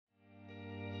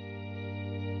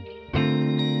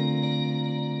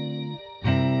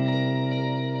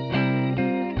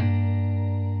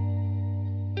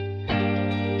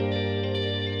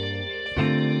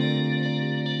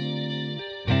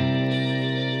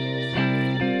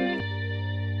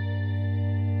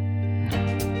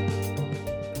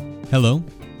Hello,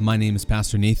 my name is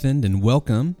Pastor Nathan, and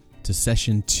welcome to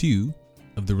Session 2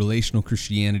 of the Relational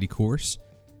Christianity course.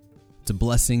 It's a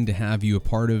blessing to have you a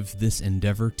part of this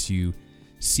endeavor to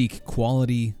seek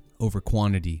quality over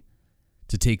quantity,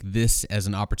 to take this as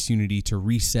an opportunity to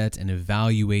reset and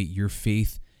evaluate your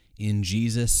faith in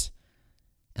Jesus.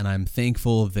 And I'm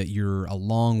thankful that you're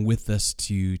along with us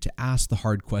to ask the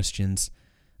hard questions,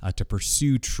 to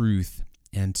pursue truth,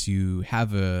 and to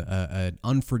have an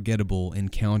unforgettable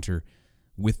encounter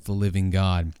with the living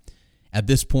God. At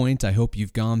this point, I hope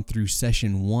you've gone through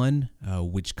Session 1,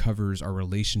 which covers our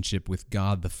relationship with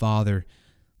God the Father,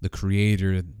 the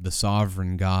Creator, the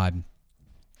Sovereign God.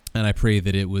 And I pray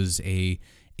that it was a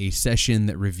session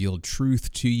that revealed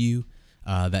truth to you,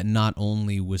 that not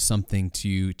only was something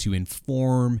to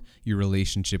inform your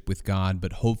relationship with God,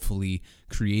 but hopefully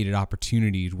created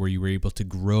opportunities where you were able to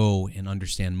grow and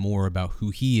understand more about who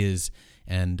He is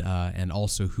and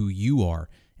also who you are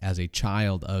as a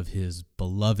child of His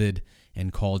beloved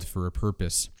and called for a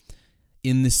purpose.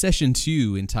 In this Session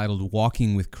 2, entitled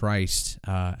Walking with Christ,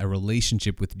 a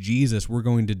relationship with Jesus, we're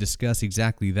going to discuss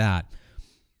exactly that.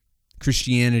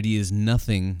 Christianity is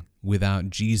nothing without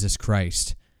Jesus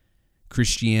Christ.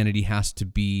 Christianity has to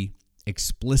be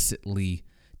explicitly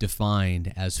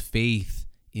defined as faith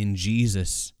in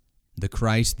Jesus, the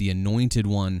Christ, the Anointed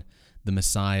One, the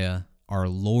Messiah, our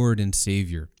Lord and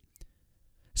Savior.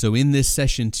 So in this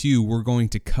Session 2, we're going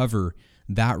to cover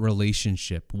that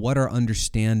relationship, what our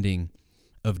understanding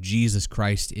of Jesus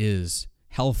Christ is,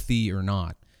 healthy or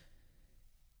not.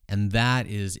 And that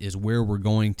is where we're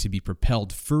going to be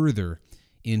propelled further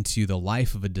into the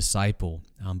life of a disciple.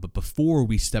 But before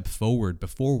we step forward,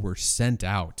 before we're sent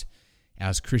out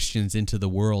as Christians into the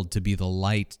world to be the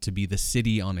light, to be the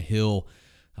city on a hill,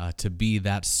 to be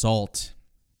that salt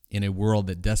in a world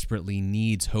that desperately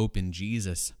needs hope in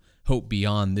Jesus, hope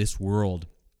beyond this world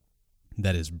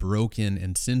that is broken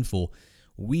and sinful,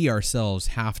 we ourselves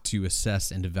have to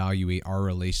assess and evaluate our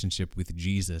relationship with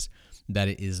Jesus, that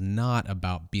it is not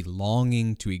about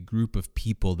belonging to a group of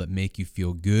people that make you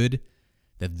feel good,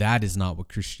 that is not what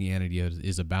Christianity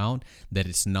is about, that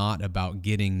it's not about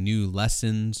getting new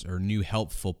lessons or new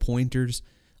helpful pointers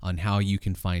on how you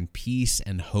can find peace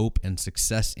and hope and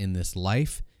success in this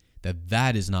life,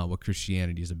 that is not what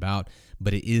Christianity is about,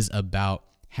 but it is about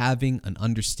having an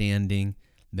understanding,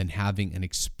 then having an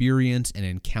experience and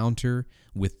encounter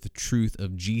with the truth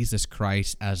of Jesus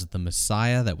Christ as the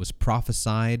Messiah that was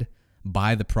prophesied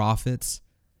by the prophets,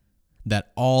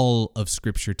 that all of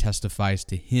Scripture testifies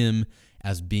to Him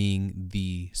as being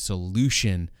the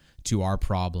solution to our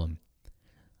problem,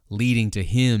 leading to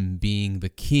Him being the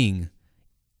King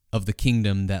of the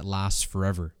kingdom that lasts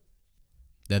forever.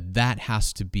 That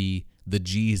has to be the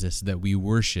Jesus that we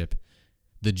worship,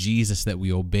 the Jesus that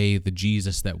we obey, the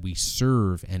Jesus that we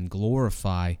serve and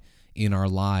glorify in our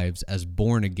lives as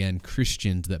born-again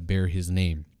Christians that bear His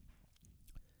name.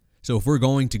 So if we're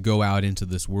going to go out into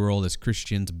this world as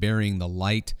Christians bearing the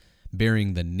light,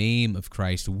 bearing the name of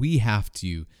Christ, we have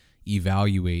to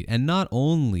evaluate, and not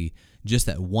only just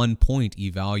at one point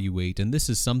evaluate, and this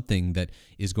is something that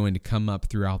is going to come up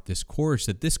throughout this course,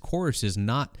 that this course is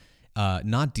not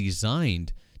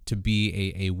designed to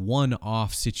be a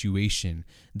one-off situation,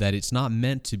 that it's not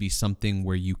meant to be something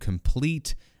where you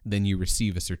complete, then you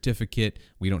receive a certificate.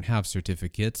 We don't have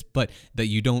certificates, but that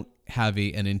you don't have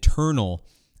an internal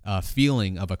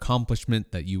feeling of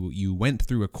accomplishment, that you went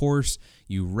through a course,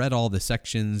 you read all the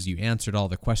sections, you answered all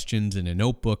the questions in a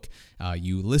notebook,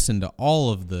 you listened to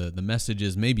all of the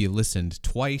messages, maybe you listened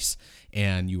twice,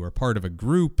 and you were part of a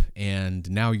group, and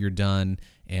now you're done,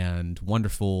 and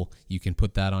wonderful, you can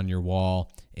put that on your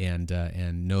wall and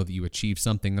know that you achieved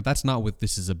something. But that's not what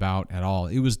this is about at all.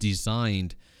 It was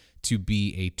designed to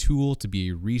be a tool, to be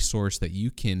a resource that you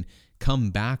can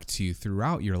come back to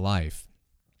throughout your life.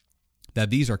 That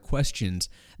these are questions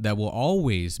that will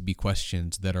always be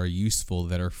questions that are useful,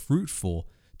 that are fruitful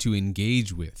to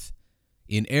engage with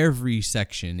in every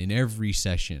section, in every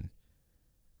session.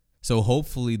 So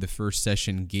hopefully the first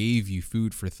session gave you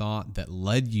food for thought that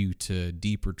led you to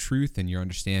deeper truth and your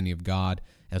understanding of God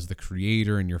as the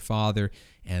Creator and your Father.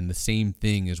 And the same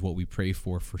thing is what we pray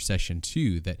for Session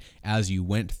 2, that as you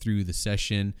went through the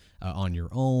session on your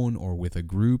own or with a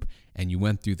group, and you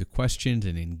went through the questions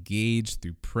and engaged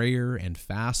through prayer and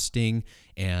fasting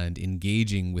and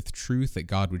engaging with truth, that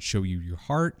God would show you your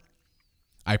heart.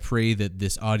 I pray that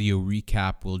this audio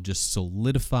recap will just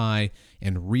solidify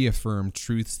and reaffirm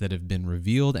truths that have been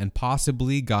revealed, and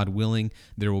possibly, God willing,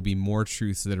 there will be more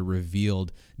truths that are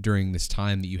revealed during this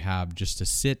time that you have just to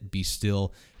sit, be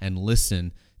still, and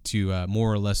listen to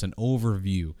more or less an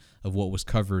overview of what was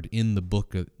covered in the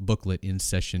booklet in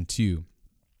session 2.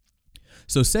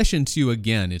 So session 2,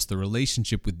 again, it's the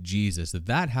relationship with Jesus.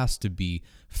 That has to be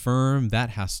firm,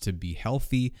 that has to be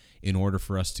healthy in order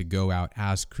for us to go out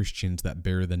as Christians that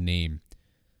bear the name.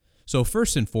 So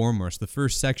first and foremost, the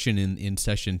first section in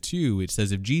session 2, it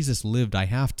says, if Jesus lived, I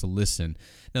have to listen.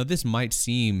 Now, this might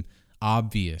seem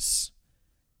obvious,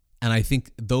 and I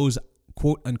think those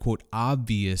quote-unquote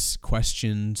obvious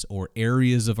questions or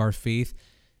areas of our faith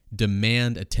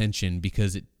demand attention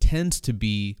because it tends to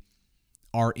be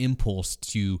our impulse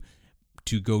to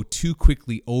go too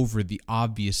quickly over the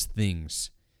obvious things.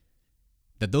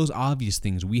 That those obvious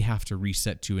things we have to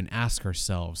reset to and ask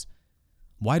ourselves,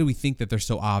 why do we think that they're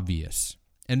so obvious?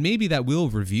 And maybe that will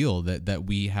reveal that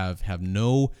we have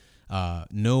no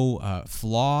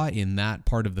flaw in that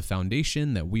part of the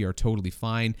foundation, that we are totally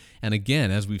fine. And again,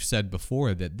 as we've said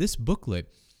before, that this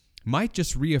booklet might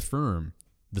just reaffirm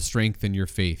the strength in your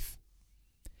faith.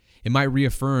 It might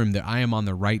reaffirm that I am on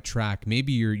the right track.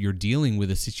 Maybe you're dealing with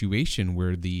a situation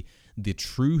where the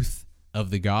truth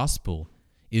of the gospel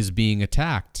is being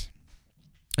attacked.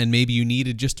 And maybe you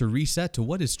needed just to reset to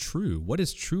what is true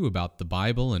about the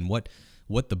Bible and what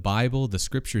the Bible, the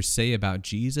scriptures say about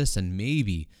Jesus. And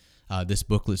maybe this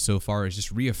booklet so far is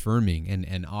just reaffirming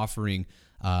and offering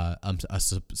a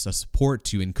support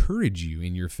to encourage you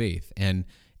in your faith. And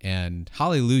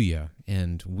hallelujah.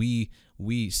 And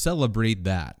we celebrate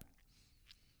that.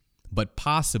 But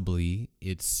possibly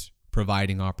it's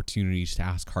providing opportunities to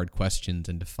ask hard questions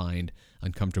and to find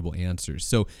uncomfortable answers.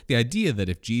 So the idea that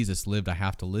if Jesus lived, I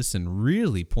have to listen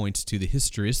really points to the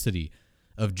historicity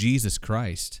of Jesus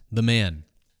Christ, the man.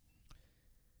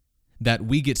 That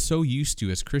we get so used to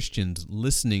as Christians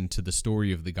listening to the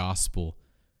story of the gospel,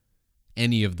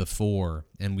 any of the four,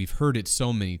 and we've heard it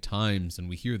so many times, and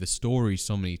we hear the story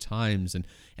so many times,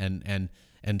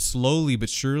 and slowly but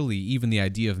surely, even the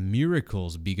idea of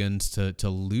miracles begins to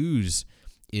lose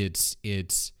its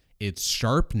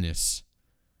sharpness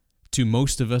to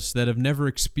most of us that have never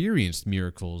experienced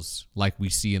miracles like we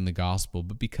see in the gospel.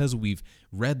 But because we've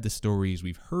read the stories,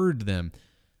 we've heard them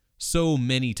so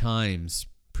many times,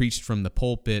 preached from the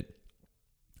pulpit,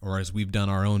 or as we've done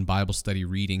our own Bible study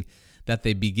reading, that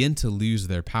they begin to lose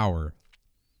their power.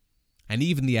 And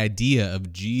even the idea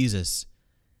of Jesus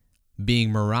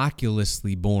being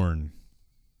miraculously born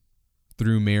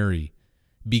through Mary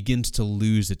begins to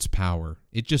lose its power.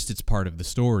 It's part of the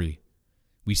story.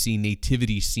 We see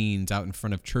nativity scenes out in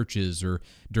front of churches or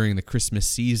during the Christmas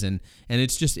season, and it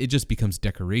just becomes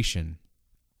decoration.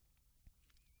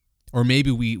 Or maybe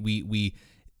we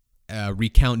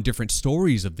recount different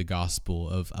stories of the gospel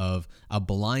of a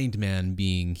blind man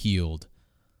being healed,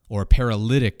 or a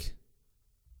paralytic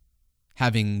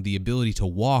having the ability to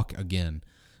walk again,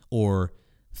 or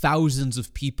thousands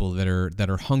of people that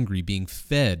are hungry being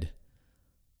fed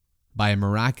by a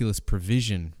miraculous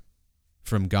provision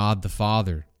from God the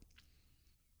Father,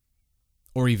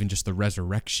 or even just the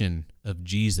resurrection of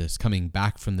Jesus coming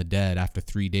back from the dead after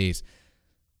 3 days.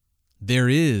 There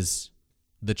is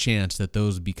the chance that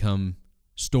those become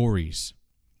stories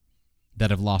that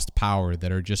have lost power,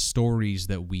 that are just stories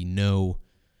that we know,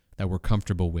 that we're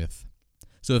comfortable with.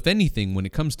 So if anything, when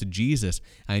it comes to Jesus,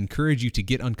 I encourage you to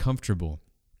get uncomfortable.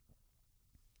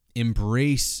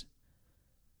 Embrace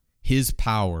his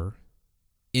power.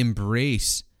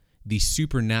 Embrace the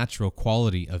supernatural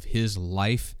quality of his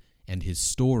life and his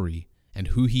story and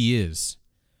who he is.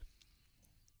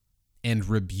 And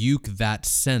rebuke that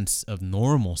sense of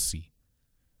normalcy.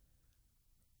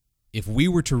 If we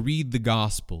were to read the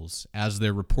Gospels as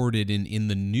they're reported in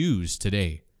the news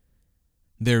today,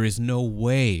 there is no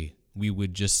way we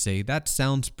would just say, that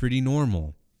sounds pretty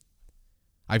normal.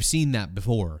 I've seen that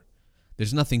before.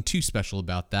 There's nothing too special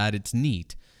about that. It's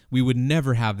neat. We would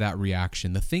never have that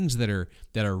reaction. The things that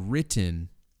are written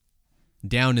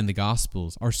down in the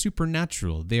Gospels are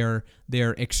supernatural. They are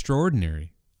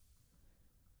extraordinary.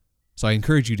 So I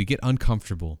encourage you to get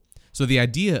uncomfortable. So the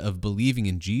idea of believing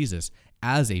in Jesus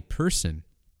as a person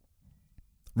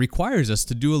requires us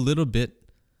to do a little bit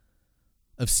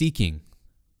of seeking.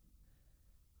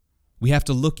 We have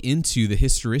to look into the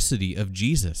historicity of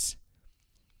Jesus.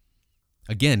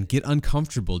 Again, get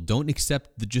uncomfortable. Don't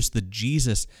accept just the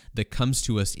Jesus that comes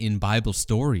to us in Bible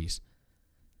stories.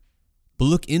 But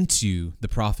look into the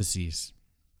prophecies.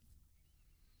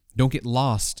 Don't get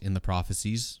lost in the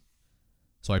prophecies.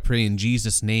 So I pray in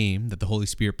Jesus' name that the Holy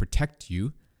Spirit protect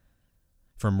you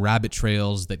from rabbit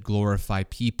trails that glorify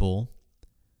people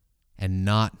and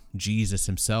not Jesus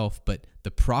himself, but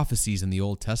the prophecies in the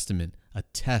Old Testament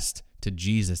attest to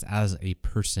Jesus as a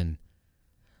person.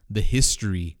 The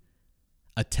history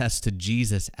attest to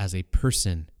Jesus as a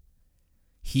person.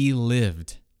 He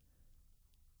lived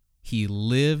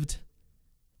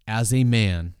as a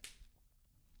man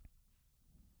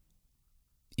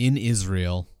in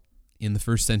Israel in the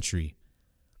first century.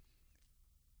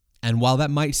 And while that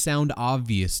might sound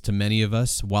obvious to many of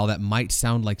us, while that might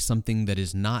sound like something that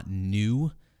is not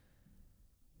new,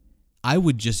 I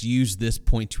would just use this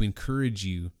point to encourage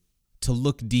you to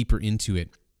look deeper into it.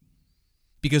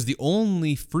 Because the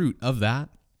only fruit of that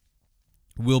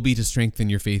will be to strengthen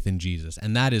your faith in Jesus.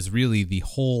 And that is really the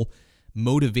whole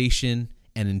motivation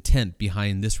and intent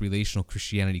behind this relational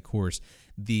Christianity course.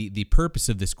 The purpose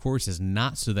of this course is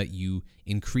not so that you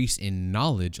increase in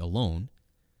knowledge alone,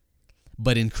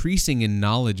 but increasing in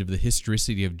knowledge of the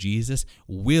historicity of Jesus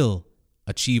will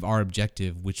achieve our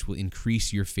objective, which will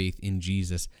increase your faith in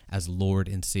Jesus as Lord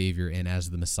and Savior and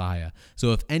as the Messiah.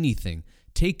 So if anything,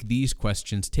 take these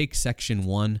questions, take section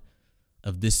 1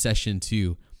 of this session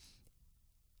 2,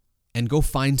 and go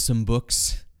find some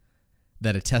books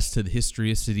that attest to the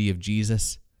historicity of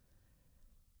Jesus,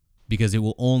 because it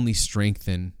will only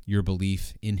strengthen your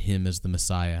belief in him as the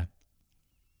Messiah.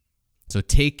 So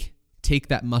take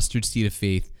that mustard seed of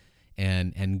faith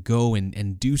and go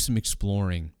and do some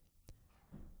exploring.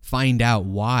 Find out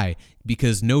why,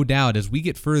 because no doubt as we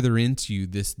get further into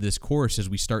this course, as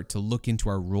we start to look into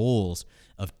our roles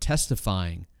of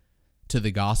testifying to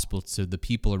the gospel, to the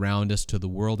people around us, to the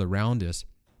world around us,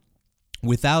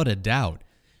 without a doubt,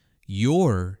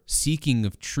 your seeking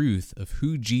of truth of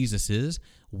who Jesus is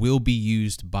will be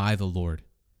used by the Lord.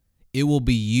 It will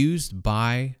be used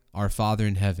by our Father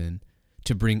in heaven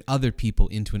to bring other people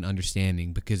into an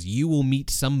understanding, because you will meet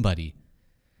somebody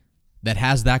that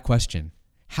has that question.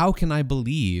 How can I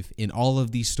believe in all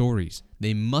of these stories?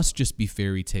 They must just be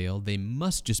fairy tale. They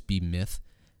must just be myth.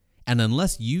 And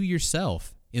unless you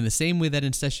yourself, in the same way that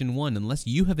in session 1, unless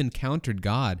you have encountered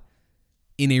God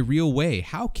in a real way,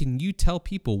 how can you tell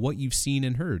people what you've seen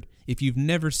and heard if you've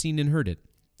never seen and heard it?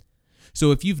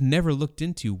 So if you've never looked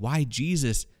into why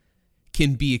Jesus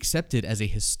can be accepted as a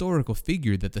historical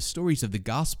figure, that the stories of the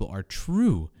gospel are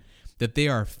true, that they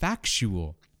are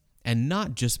factual, and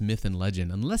not just myth and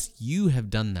legend, unless you have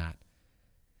done that,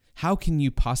 how can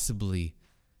you possibly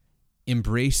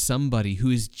embrace somebody who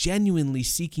is genuinely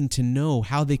seeking to know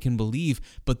how they can believe,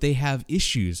 but they have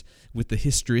issues with the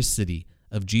historicity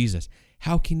of Jesus?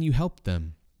 How can you help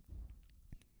them?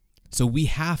 So we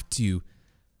have to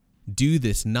do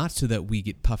this not so that we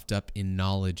get puffed up in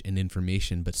knowledge and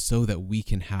information, but so that we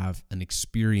can have an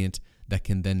experience that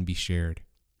can then be shared.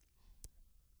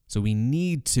 So we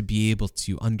need to be able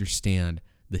to understand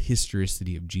the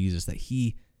historicity of Jesus, that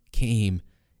he came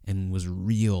and was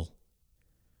real.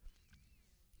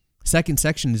 Second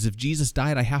section is, if Jesus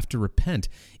died, I have to repent.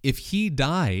 If he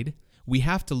died, we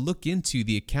have to look into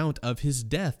the account of his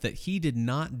death, that he did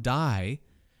not die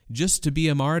just to be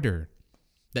a martyr,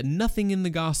 that nothing in the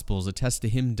Gospels attests to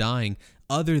him dying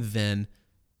other than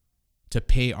to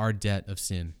pay our debt of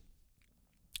sin.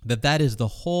 That is the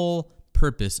whole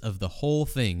purpose of the whole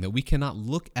thing, that we cannot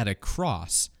look at a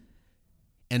cross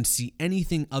and see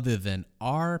anything other than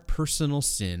our personal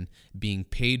sin being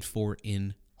paid for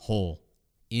in whole,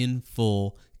 in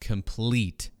full,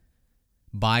 complete,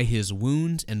 by his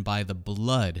wounds and by the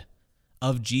blood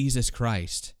of Jesus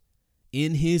Christ,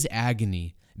 in his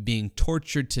agony, being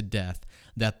tortured to death,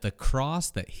 that the cross,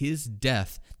 that his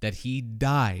death, that he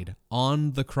died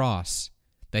on the cross,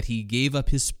 that he gave up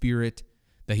his spirit,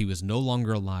 that he was no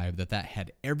longer alive, that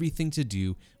had everything to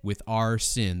do with our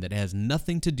sin, that has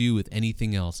nothing to do with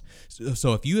anything else.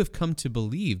 So if you have come to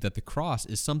believe that the cross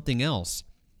is something else,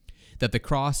 that the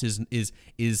cross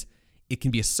is it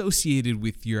can be associated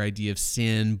with your idea of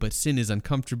sin, but sin is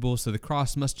uncomfortable, so the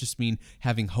cross must just mean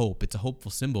having hope. It's a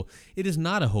hopeful symbol. It is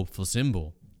not a hopeful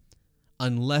symbol,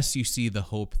 unless you see the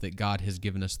hope that God has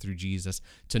given us through Jesus,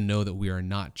 to know that we are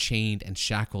not chained and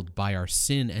shackled by our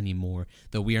sin anymore,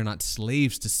 that we are not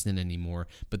slaves to sin anymore,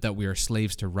 but that we are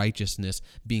slaves to righteousness,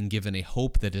 being given a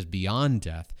hope that is beyond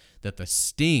death, that the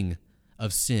sting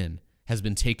of sin has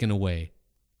been taken away.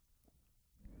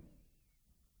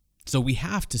 So we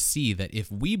have to see that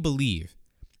if we believe,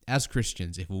 as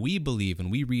Christians, if we believe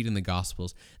and we read in the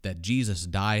Gospels that Jesus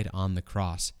died on the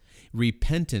cross,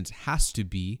 repentance has to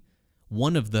be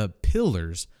one of the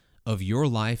pillars of your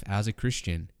life as a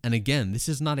Christian. And again, this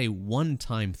is not a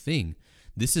one-time thing.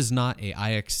 This is not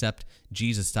I accept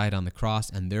Jesus died on the cross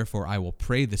and therefore I will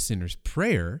pray the sinner's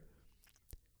prayer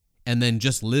and then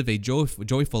just live a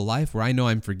joyful life where I know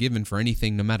I'm forgiven for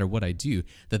anything no matter what I do.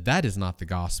 That is not the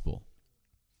gospel.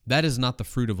 That is not the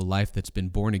fruit of a life that's been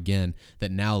born again,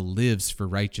 that now lives for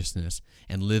righteousness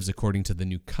and lives according to the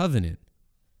new covenant.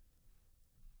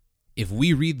 If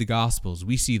we read the Gospels,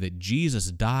 we see that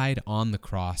Jesus died on the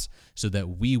cross so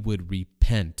that we would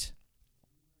repent.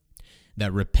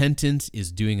 That repentance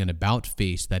is doing an about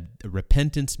face, that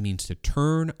repentance means to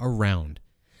turn around,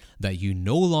 that you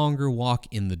no longer walk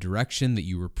in the direction that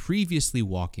you were previously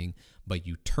walking, but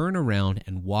you turn around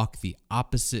and walk the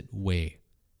opposite way.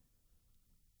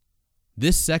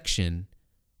 This section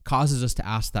causes us to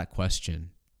ask that question.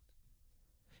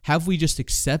 Have we just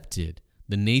accepted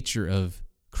the nature of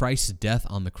Christ's death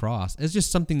on the cross as just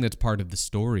something that's part of the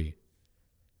story?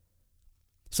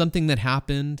 Something that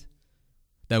happened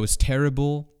that was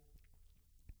terrible,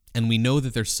 and we know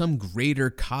that there's some greater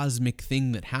cosmic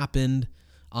thing that happened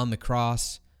on the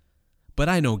cross, but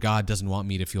I know God doesn't want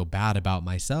me to feel bad about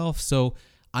myself, so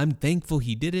I'm thankful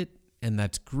he did it, and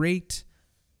that's great,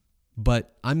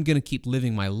 but I'm going to keep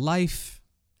living my life,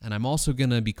 and I'm also going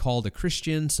to be called a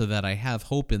Christian so that I have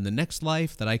hope in the next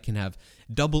life, that I can have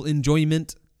double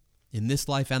enjoyment in this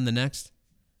life and the next.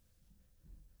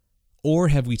 Or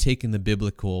have we taken the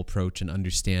biblical approach and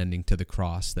understanding to the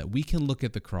cross, that we can look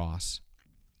at the cross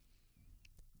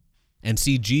and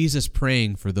see Jesus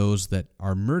praying for those that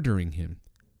are murdering him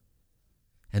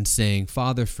and saying,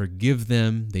 Father, forgive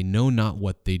them, they know not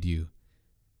what they do.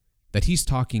 That he's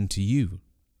talking to you,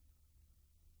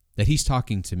 that he's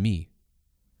talking to me,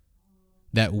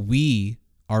 that we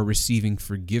are receiving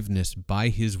forgiveness by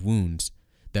his wounds,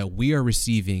 that we are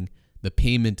receiving the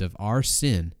payment of our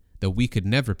sin that we could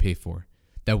never pay for,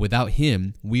 that without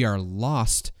him we are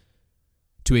lost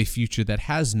to a future that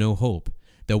has no hope,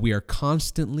 that we are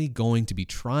constantly going to be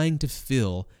trying to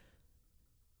fill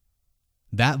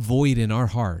that void in our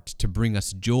heart to bring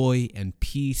us joy and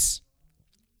peace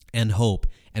and hope,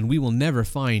 and we will never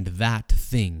find that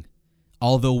thing.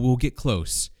 Although we'll get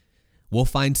close, we'll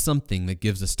find something that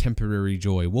gives us temporary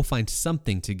joy. We'll find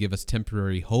something to give us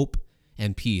temporary hope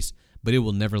and peace, but it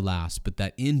will never last. But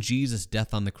that in Jesus'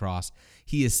 death on the cross,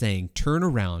 he is saying, turn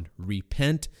around,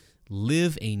 repent,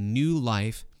 live a new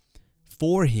life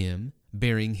for him,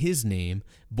 bearing his name,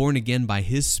 born again by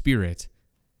his Spirit,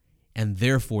 and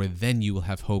therefore then you will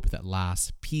have hope that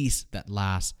lasts, peace that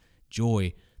lasts,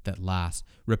 joy that lasts.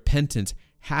 Repentance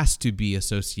has to be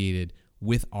associated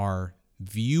with our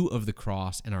view of the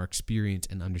cross and our experience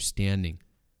and understanding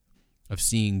of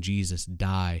seeing Jesus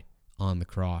die on the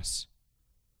cross.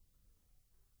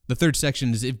 The third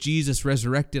section is, if Jesus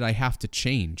resurrected, I have to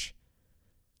change.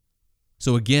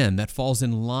 So again, that falls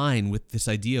in line with this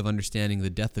idea of understanding the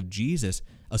death of Jesus,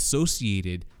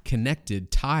 associated, connected,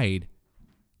 tied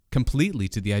completely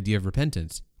to the idea of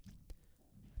repentance.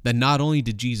 That not only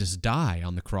did Jesus die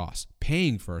on the cross,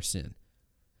 paying for our sin,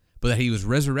 but that he was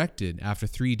resurrected after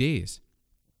 3 days.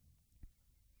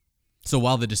 So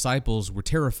while the disciples were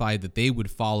terrified that they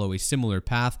would follow a similar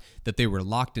path, that they were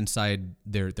locked inside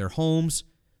their homes,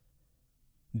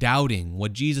 doubting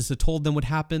what Jesus had told them would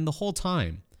happen the whole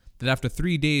time, that after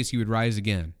 3 days he would rise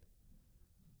again.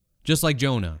 Just like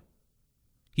Jonah.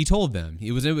 He told them.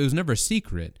 It was never a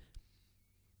secret.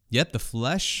 Yet the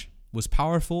flesh was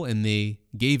powerful and they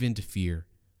gave in to fear.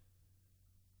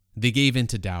 They gave in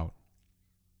to doubt.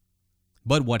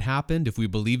 But what happened, if we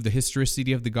believe the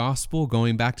historicity of the gospel,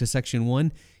 going back to section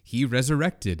 1, he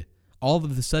resurrected. All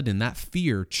of a sudden, that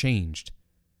fear changed.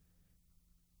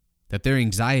 That their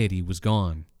anxiety was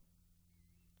gone.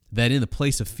 That in the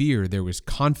place of fear, there was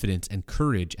confidence and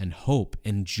courage and hope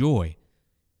and joy.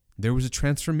 There was a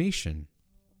transformation.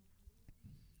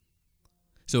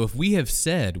 So if we have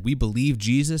said we believe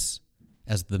Jesus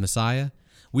as the Messiah,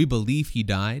 we believe he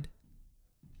died,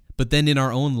 but then in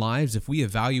our own lives, if we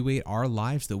evaluate our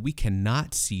lives, that we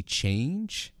cannot see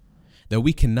change, that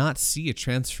we cannot see a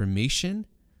transformation,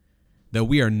 that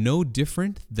we are no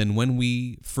different than when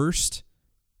we first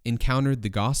encountered the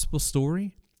gospel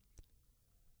story,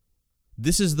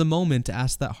 this is the moment to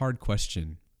ask that hard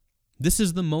question. This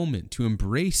is the moment to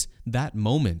embrace that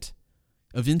moment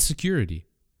of insecurity.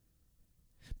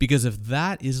 Because if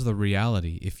that is the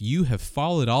reality, if you have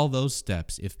followed all those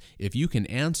steps, if you can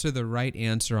answer the right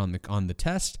answer on the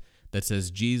test that says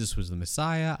Jesus was the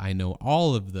Messiah, I know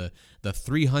all of the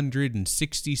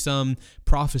 360 some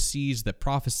prophecies that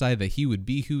prophesy that he would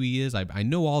be who he is. I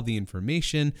know all the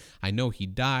information. I know he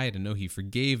died. I know he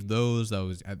forgave those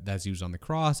as he was on the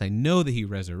cross. I know that he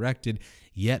resurrected,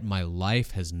 yet my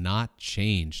life has not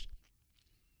changed.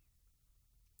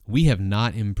 We have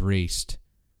not embraced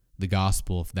the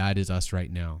gospel, if that is us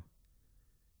right now.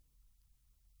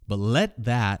 But let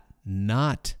that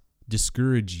not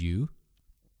discourage you.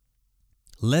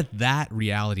 Let that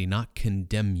reality not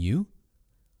condemn you.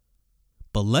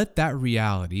 But let that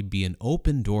reality be an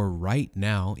open door right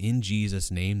now in Jesus'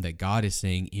 name, that God is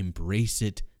saying, embrace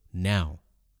it now.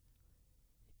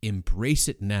 embrace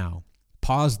it now.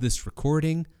 Pause this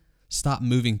recording, stop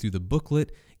moving through the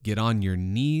booklet, get on your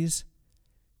knees,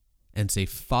 and say,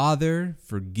 Father,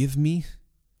 forgive me.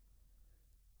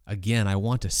 Again, I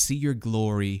want to see your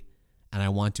glory, and I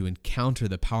want to encounter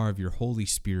the power of your Holy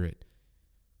Spirit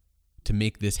to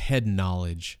make this head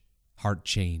knowledge heart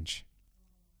change.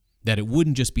 That it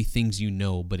wouldn't just be things you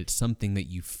know, but it's something that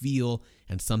you feel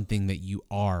and something that you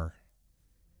are.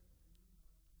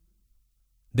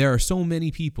 There are so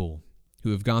many people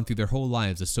who have gone through their whole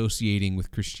lives associating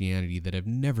with Christianity that have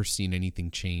never seen anything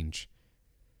change.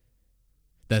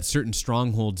 That certain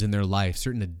strongholds in their life,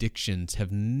 certain addictions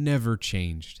have never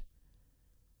changed.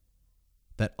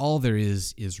 That all there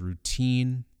is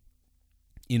routine,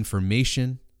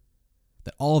 information,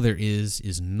 that all there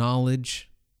is knowledge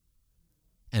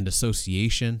and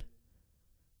association,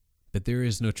 but there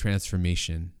is no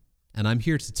transformation. And I'm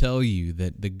here to tell you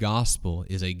that the gospel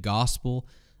is a gospel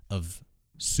of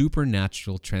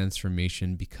supernatural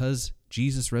transformation because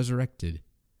Jesus resurrected.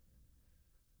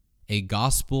 A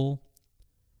gospel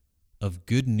of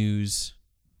good news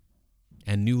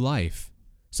and new life.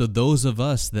 So those of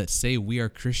us that say we are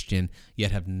Christian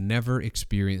yet have never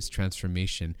experienced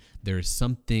transformation, there is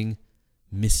something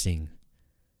missing,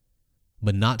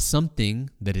 but not something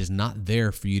that is not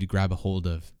there for you to grab a hold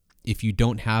of. If you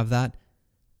don't have that,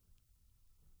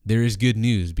 there is good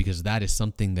news because that is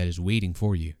something that is waiting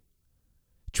for you.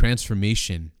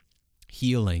 Transformation,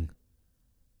 healing,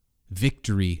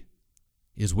 victory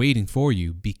is waiting for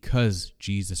you because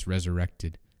Jesus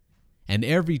resurrected. And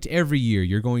every year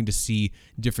you're going to see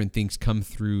different things come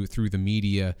through the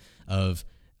media of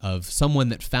someone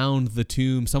that found the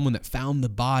tomb, someone that found the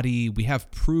body. We have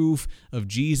proof of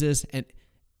Jesus, and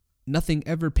nothing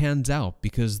ever pans out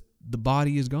because the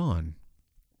body is gone.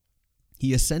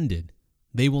 He ascended.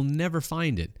 They will never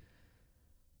find it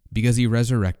because he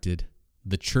resurrected.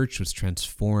 The church was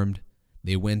transformed.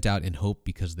 They went out in hope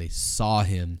because they saw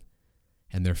him,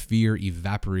 and their fear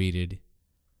evaporated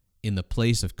in the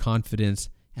place of confidence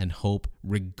and hope,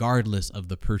 regardless of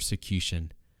the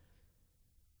persecution,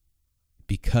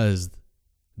 because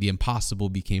the impossible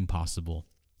became possible.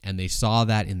 And they saw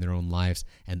that in their own lives.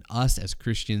 And us as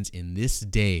Christians in this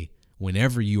day,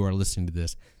 whenever you are listening to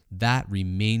this, that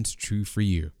remains true for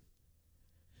you.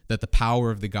 That the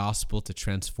power of the gospel to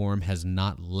transform has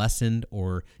not lessened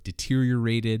or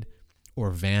deteriorated or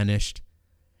vanished.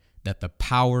 That the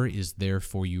power is there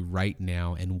for you right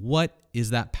now. And what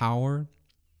is that power?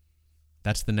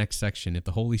 That's the next section. If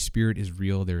the Holy Spirit is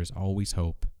real, there is always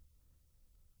hope.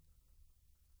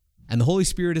 And the Holy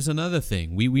Spirit is another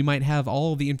thing. We might have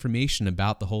all the information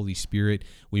about the Holy Spirit.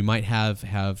 We might have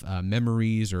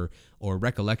memories or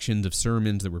recollections of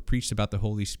sermons that were preached about the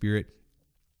Holy Spirit.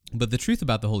 But the truth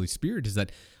about the Holy Spirit is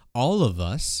that all of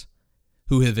us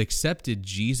who have accepted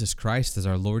Jesus Christ as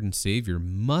our Lord and Savior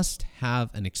must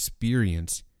have an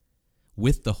experience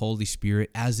with the Holy Spirit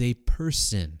as a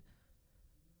person.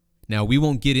 Now, we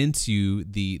won't get into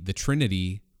the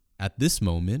Trinity at this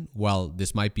moment, while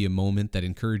this might be a moment that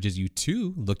encourages you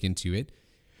to look into it,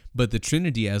 but the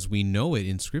Trinity as we know it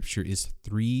in Scripture is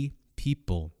three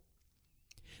people.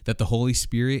 That the Holy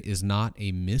Spirit is not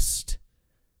a mist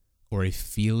or a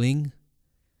feeling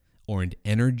or an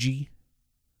energy.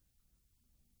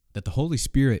 That the Holy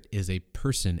Spirit is a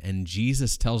person, and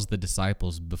Jesus tells the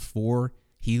disciples before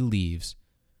he leaves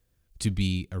to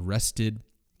be arrested,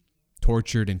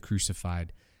 tortured, and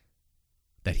crucified,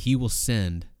 that he will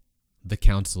send the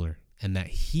counselor and that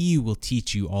he will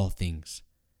teach you all things.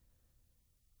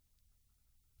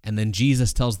 And then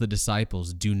Jesus tells the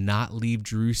disciples, do not leave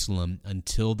Jerusalem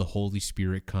until the Holy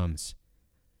Spirit comes.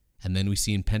 And then we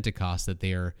see in Pentecost that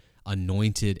they are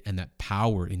anointed and that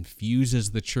power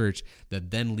infuses the church that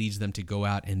then leads them to go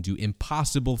out and do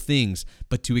impossible things,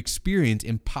 but to experience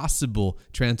impossible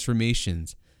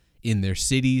transformations in their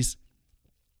cities,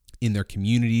 in their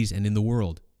communities, and in the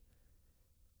world.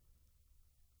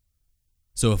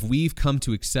 So if we've come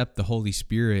to accept the Holy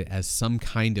Spirit as some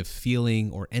kind of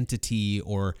feeling or entity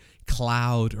or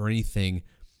cloud or anything,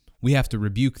 we have to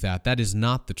rebuke that. That is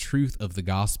not the truth of the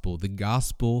gospel. The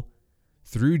gospel,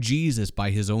 through Jesus by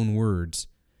his own words,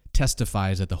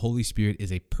 testifies that the Holy Spirit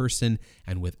is a person,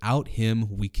 and without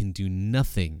him we can do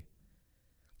nothing.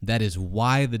 That is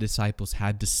why the disciples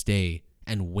had to stay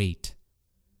and wait.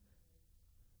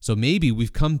 So maybe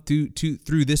we've come through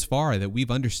this far, that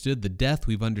we've understood the death,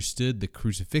 we've understood the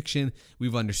crucifixion,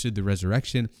 we've understood the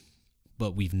resurrection,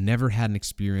 but we've never had an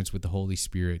experience with the Holy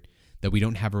Spirit, that we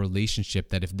don't have a relationship,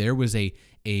 that if there was a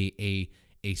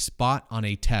spot on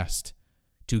a test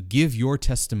to give your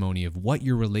testimony of what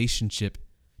your relationship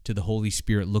to the Holy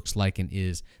Spirit looks like and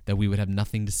is, that we would have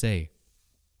nothing to say.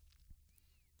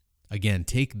 Again,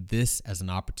 take this as an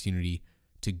opportunity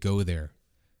to go there,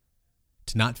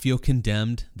 to not feel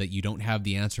condemned that you don't have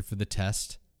the answer for the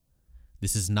test.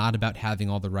 This is not about having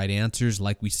all the right answers.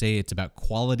 Like we say, it's about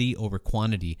quality over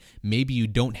quantity. Maybe you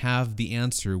don't have the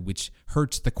answer, which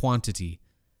hurts the quantity,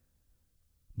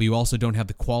 but you also don't have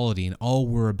the quality, and all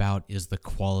we're about is the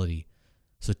quality.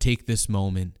 So take this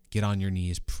moment, get on your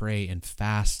knees, pray and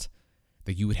fast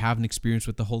that you would have an experience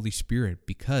with the Holy Spirit,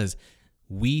 because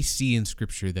we see in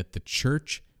Scripture that the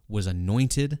church was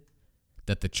anointed,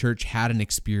 that the church had an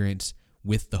experience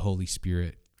with the Holy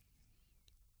Spirit,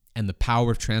 and the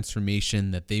power of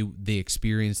transformation that they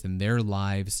experienced in their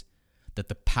lives, that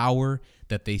the power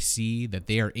that they see, that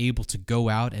they are able to go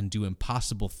out and do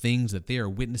impossible things, that they are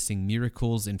witnessing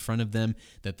miracles in front of them,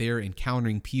 that they are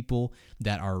encountering people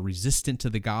that are resistant to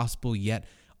the gospel, yet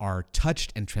are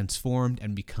touched and transformed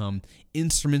and become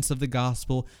instruments of the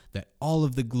gospel, that all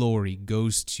of the glory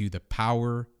goes to the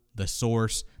power, the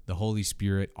source, the Holy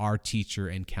Spirit, our teacher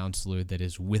and counselor that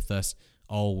is with us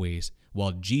always,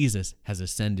 while Jesus has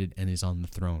ascended and is on the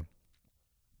throne.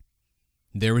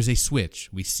 There was a switch.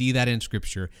 We see that in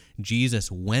Scripture. Jesus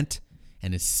went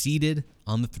and is seated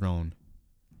on the throne,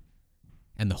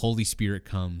 and the Holy Spirit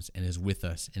comes and is with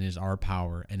us and is our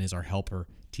power and is our helper,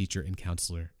 teacher, and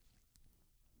counselor.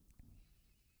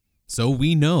 So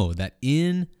we know that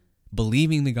in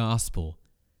believing the gospel,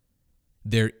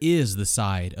 there is the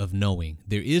side of knowing.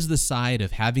 There is the side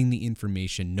of having the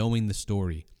information, knowing the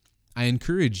story. I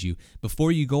encourage you,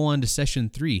 before you go on to session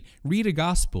 3, read a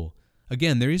gospel.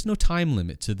 Again, there is no time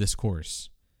limit to this course.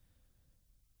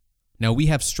 Now, we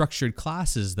have structured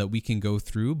classes that we can go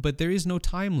through, but there is no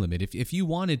time limit. If you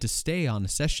wanted to stay on a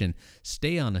session,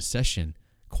 stay on a session.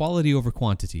 Quality over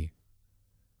quantity.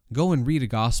 Go and read a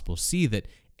gospel. See that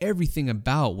everything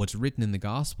about what's written in the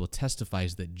gospel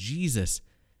testifies that Jesus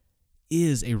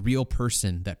is a real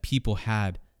person that people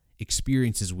had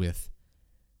experiences with,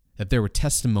 that there were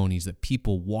testimonies that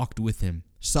people walked with him,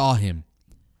 saw him,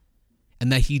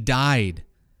 and that he died.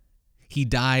 He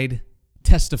died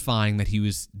testifying that he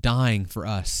was dying for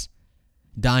us,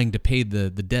 dying to pay the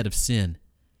debt of sin,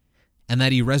 and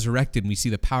that he resurrected. And we see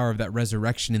the power of that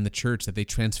resurrection in the church, that they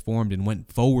transformed and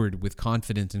went forward with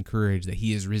confidence and courage that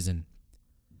he is risen.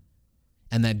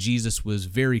 And that Jesus was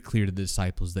very clear to the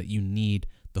disciples that you need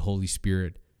the Holy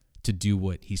Spirit to do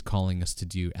what he's calling us to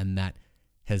do, and that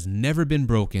has never been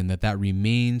broken, that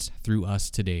remains through us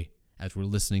today as we're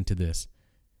listening to this.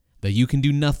 That you can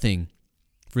do nothing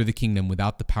for the kingdom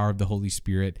without the power of the Holy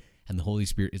Spirit, and the Holy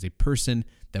Spirit is a person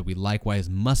that we likewise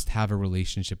must have a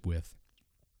relationship with.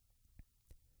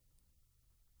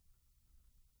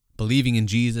 Believing in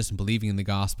Jesus and believing in the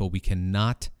gospel, we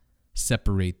cannot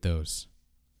separate those.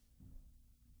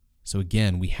 So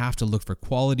again, we have to look for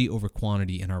quality over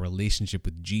quantity in our relationship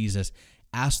with Jesus.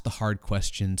 Ask the hard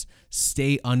questions.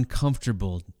 Stay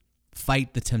uncomfortable.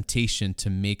 Fight the temptation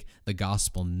to make the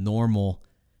gospel normal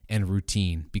and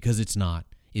routine, because it's not.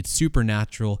 It's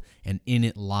supernatural, and in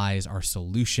it lies our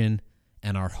solution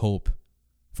and our hope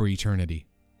for eternity.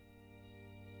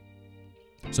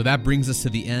 So that brings us to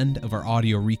the end of our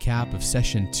audio recap of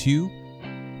Session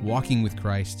 2, Walking with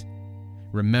Christ.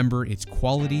 Remember, it's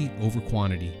quality over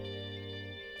quantity.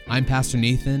 I'm Pastor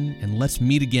Nathan, and let's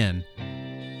meet again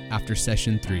after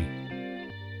Session 3.